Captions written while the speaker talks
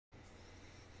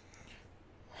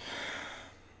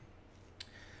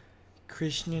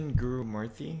Krishnan Guru,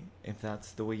 if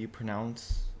that's the way you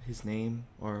pronounce his name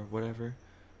or whatever.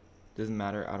 Doesn't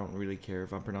matter. I don't really care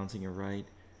if I'm pronouncing it right.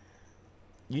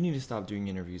 You need to stop doing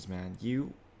interviews, man.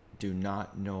 You do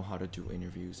not know how to do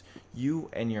interviews. You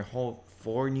and your whole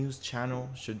 4 News channel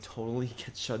should totally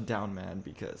get shut down, man,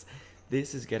 because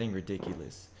this is getting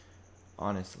ridiculous,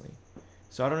 honestly.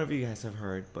 So I don't know if you guys have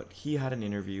heard, but he had an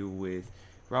interview with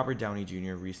Robert Downey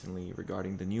Jr. recently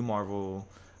regarding the new Marvel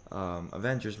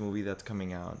Avengers movie that's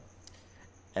coming out.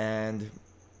 And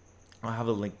I'll have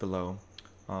a link below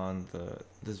on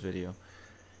this video.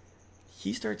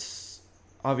 He starts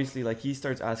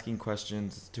asking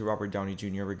questions to Robert Downey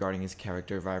Jr. regarding his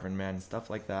character of Iron Man and stuff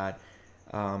like that.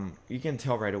 You can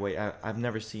tell right away. I've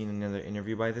never seen another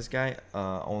interview by this guy.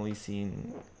 Only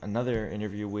seen another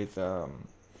interview with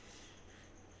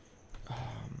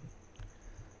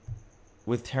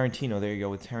Tarantino. There you go,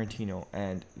 with Tarantino.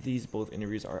 And these both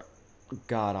interviews are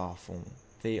god awful.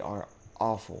 They are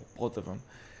awful, both of them.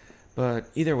 But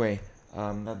either way,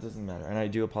 that doesn't matter. And I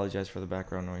do apologize for the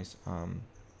background noise.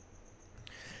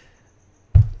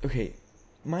 Okay,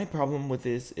 my problem with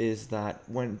this is that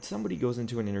when somebody goes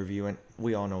into an interview, and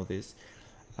we all know this,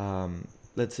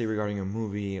 let's say regarding a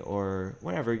movie or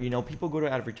whatever, people go to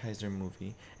advertise their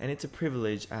movie, and it's a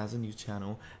privilege as a news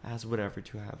channel, as whatever,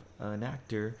 to have an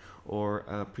actor or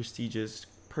a prestigious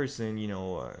person,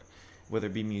 whether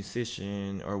it be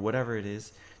musician or whatever it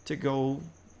is, to go,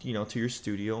 to your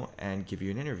studio and give you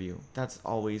an interview. That's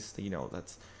always,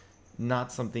 that's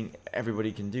not something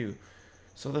everybody can do.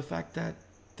 So the fact that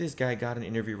this guy got an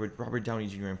interview with Robert Downey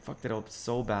Jr. and fucked it up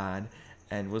so bad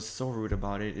and was so rude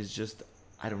about it is just,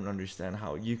 I don't understand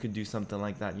how you could do something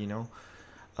like that,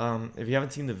 If you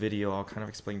haven't seen the video, I'll kind of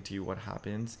explain to you what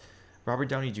happens. Robert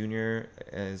Downey Jr.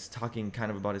 is talking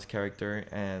kind of about his character,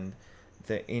 and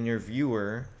the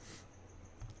interviewer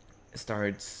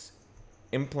starts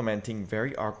implementing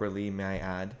very awkwardly, may I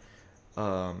add,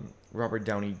 Robert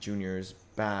Downey Jr.'s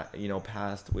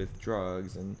past with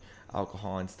drugs and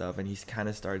alcohol and stuff, and he kind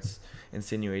of starts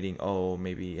insinuating, oh,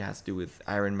 maybe it has to do with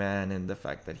Iron Man and the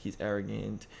fact that he's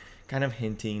arrogant, kind of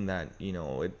hinting that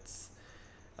it's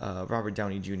Robert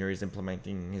Downey Jr. is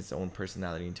implementing his own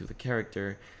personality into the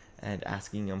character, and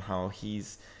asking him how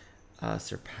he's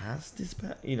surpassed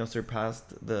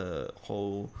the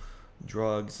whole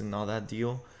drugs and all that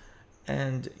deal.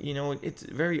 And it's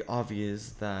very obvious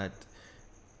that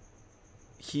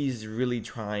he's really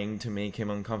trying to make him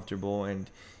uncomfortable, and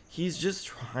he's just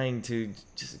trying to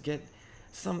just get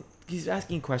he's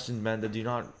asking questions, man, that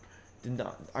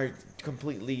are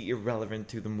completely irrelevant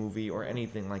to the movie or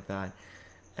anything like that.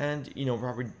 And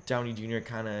Robert Downey Jr.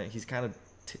 he's kind of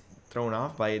thrown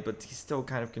off by it, but he still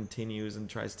kind of continues and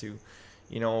tries to,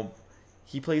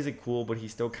 he plays it cool, but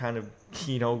he's still kind of,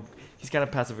 he's kind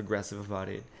of passive aggressive about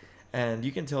it. And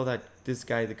you can tell that this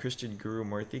guy, the Krishnan Guru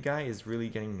guy, is really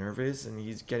getting nervous, and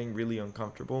he's getting really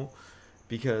uncomfortable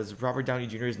because Robert Downey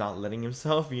Jr. is not letting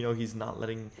himself, he's not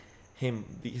letting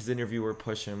his interviewer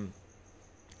push him.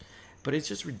 But it's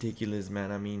just ridiculous,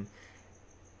 man. I mean,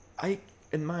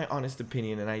 in my honest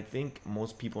opinion, and I think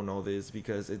most people know this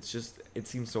because it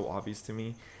seems so obvious to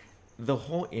me, the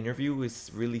whole interview is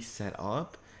really set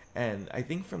up, and I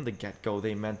think from the get-go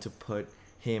they meant to put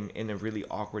him in a really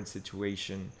awkward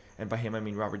situation, and by him I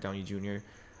mean Robert Downey Jr.,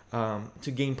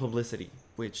 to gain publicity,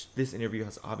 which this interview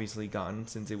has obviously gotten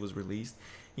since it was released.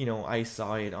 I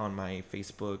saw it on my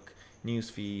Facebook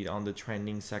newsfeed on the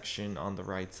trending section on the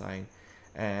right side,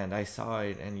 and I saw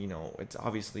it, and it's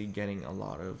obviously getting a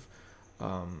lot of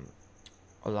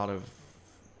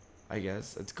I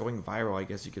guess it's going viral, I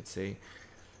guess you could say.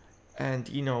 And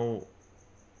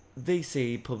they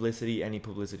say any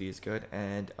publicity is good,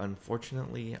 and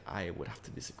unfortunately I would have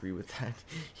to disagree with that.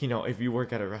 If you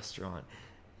work at a restaurant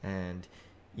and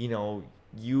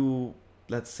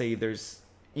let's say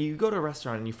you go to a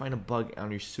restaurant and you find a bug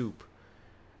on your soup,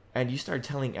 and you start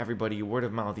telling everybody word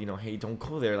of mouth, hey, don't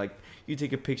go there, like you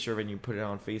take a picture of it and you put it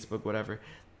on Facebook, whatever.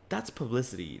 That's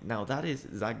publicity. Now, is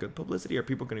that good publicity? Are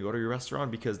people going to go to your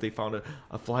restaurant because they found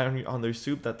a fly on their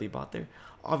soup that they bought there?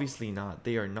 Obviously not.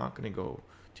 They are not going to go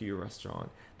to your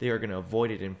restaurant. They are going to avoid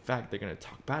it. In fact, they're going to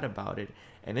talk bad about it,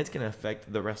 and it's going to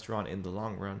affect the restaurant in the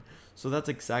long run. So that's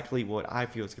exactly what I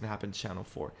feel is going to happen to Channel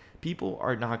 4. People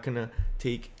are not going to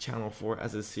take Channel 4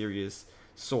 as a serious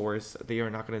source. They are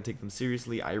not going to take them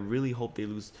seriously. I really hope they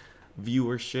lose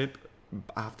viewership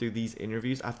after these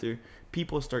interviews, after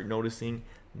people start noticing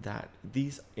that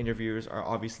these interviewers are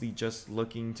obviously just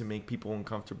looking to make people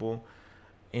uncomfortable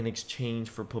in exchange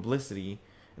for publicity,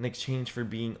 in exchange for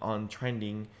being on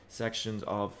trending sections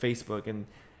of Facebook. And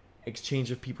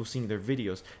exchange of people seeing their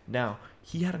videos. Now,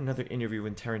 he had another interview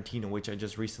with Tarantino, which I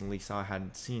just recently saw, I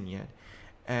hadn't seen yet,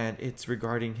 and it's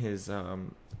regarding his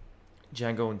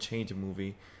Django Unchained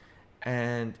movie.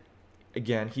 And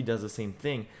again, he does the same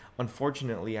thing.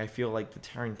 Unfortunately, I feel like the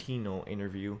Tarantino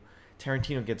interview,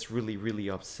 Tarantino gets really, really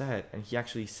upset, and he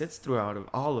actually sits throughout of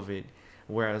all of it,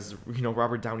 whereas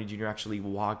Robert Downey Jr. actually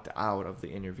walked out of the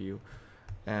interview.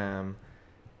 Man,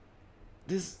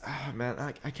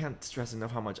 I can't stress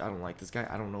enough how much I don't like this guy.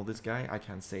 I don't know this guy. I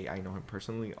can't say I know him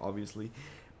personally, obviously,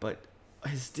 but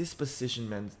his disposition,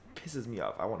 man, pisses me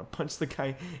off. I want to punch the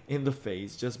guy in the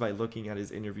face just by looking at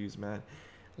his interviews, man.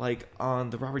 Like on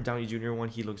the Robert Downey Jr. one,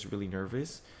 he looks really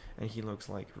nervous and he looks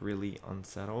like really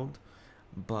unsettled.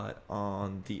 But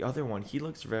on the other one, he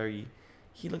looks very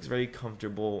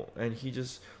comfortable, and he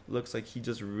just looks like he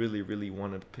just really, really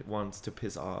wants to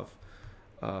piss off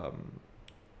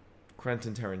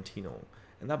Quentin Tarantino,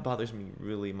 and that bothers me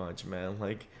really much, man.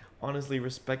 Like, honestly,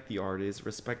 respect the artist,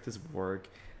 respect his work.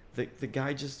 The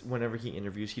guy, just whenever he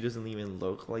interviews, he doesn't even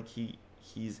look like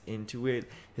he's into it.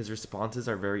 His responses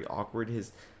are very awkward.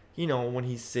 When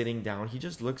he's sitting down, he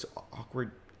just looks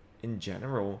awkward in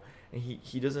general, and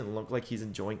he doesn't look like he's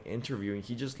enjoying interviewing.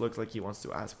 He just looks like he wants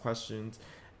to ask questions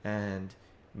and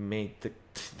make the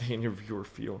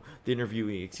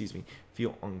interviewee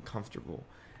feel uncomfortable.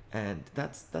 And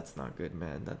that's not good,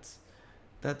 man.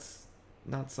 That's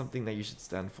not something that you should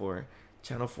stand for.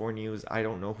 Channel 4 News, I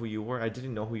don't know who you were. I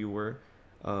didn't know who you were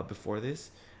before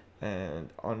this, and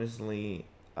honestly,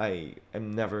 I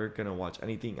am never gonna watch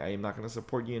anything. I am not gonna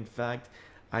support you. In fact,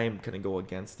 I am gonna go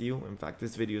against you. In fact,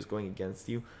 this video is going against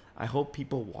you. I hope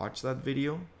people watch that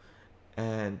video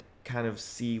and kind of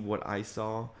see what I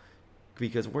saw,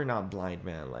 because we're not blind,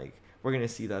 man. Like, we're gonna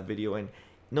see that video, and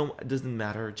no, it doesn't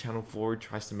matter. Channel 4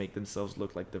 tries to make themselves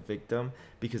look like the victim,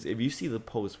 because if you see the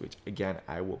post, which again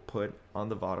I will put on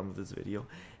the bottom of this video,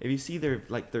 if you see their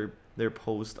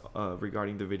post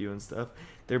regarding the video and stuff,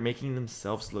 they're making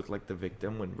themselves look like the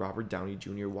victim when Robert Downey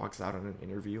Jr. walks out on an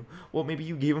interview. Well, maybe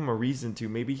you gave him a reason to.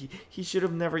 Maybe he should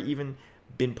have never even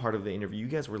been part of the interview.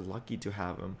 You guys were lucky to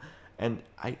have him, and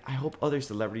I hope other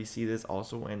celebrities see this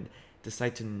also and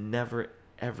decide to never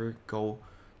ever go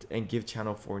and give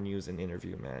Channel 4 News an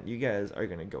interview, man. You guys are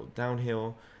gonna go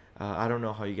downhill. I don't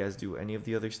know how you guys do any of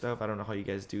the other stuff. I don't know how you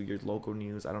guys do your local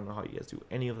news. I don't know how you guys do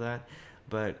any of that.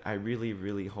 But I really,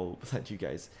 really hope that you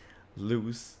guys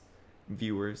lose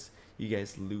viewers. You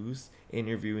guys lose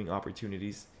interviewing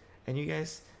opportunities. And you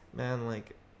guys, man,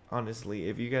 like, honestly,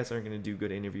 if you guys aren't gonna do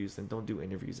good interviews, then don't do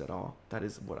interviews at all. That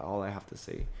is all I have to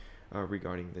say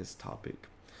regarding this topic.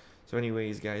 So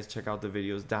anyways, guys, check out the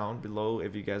videos down below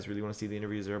if you guys really want to see the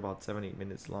interviews. They're about 7-8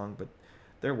 minutes long, but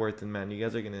they're worth it, man. You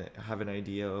guys are going to have an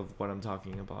idea of what I'm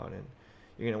talking about, and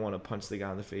you're going to want to punch the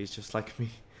guy in the face just like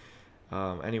me.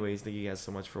 Anyways, thank you guys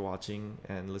so much for watching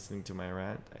and listening to my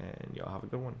rant, and y'all have a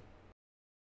good one.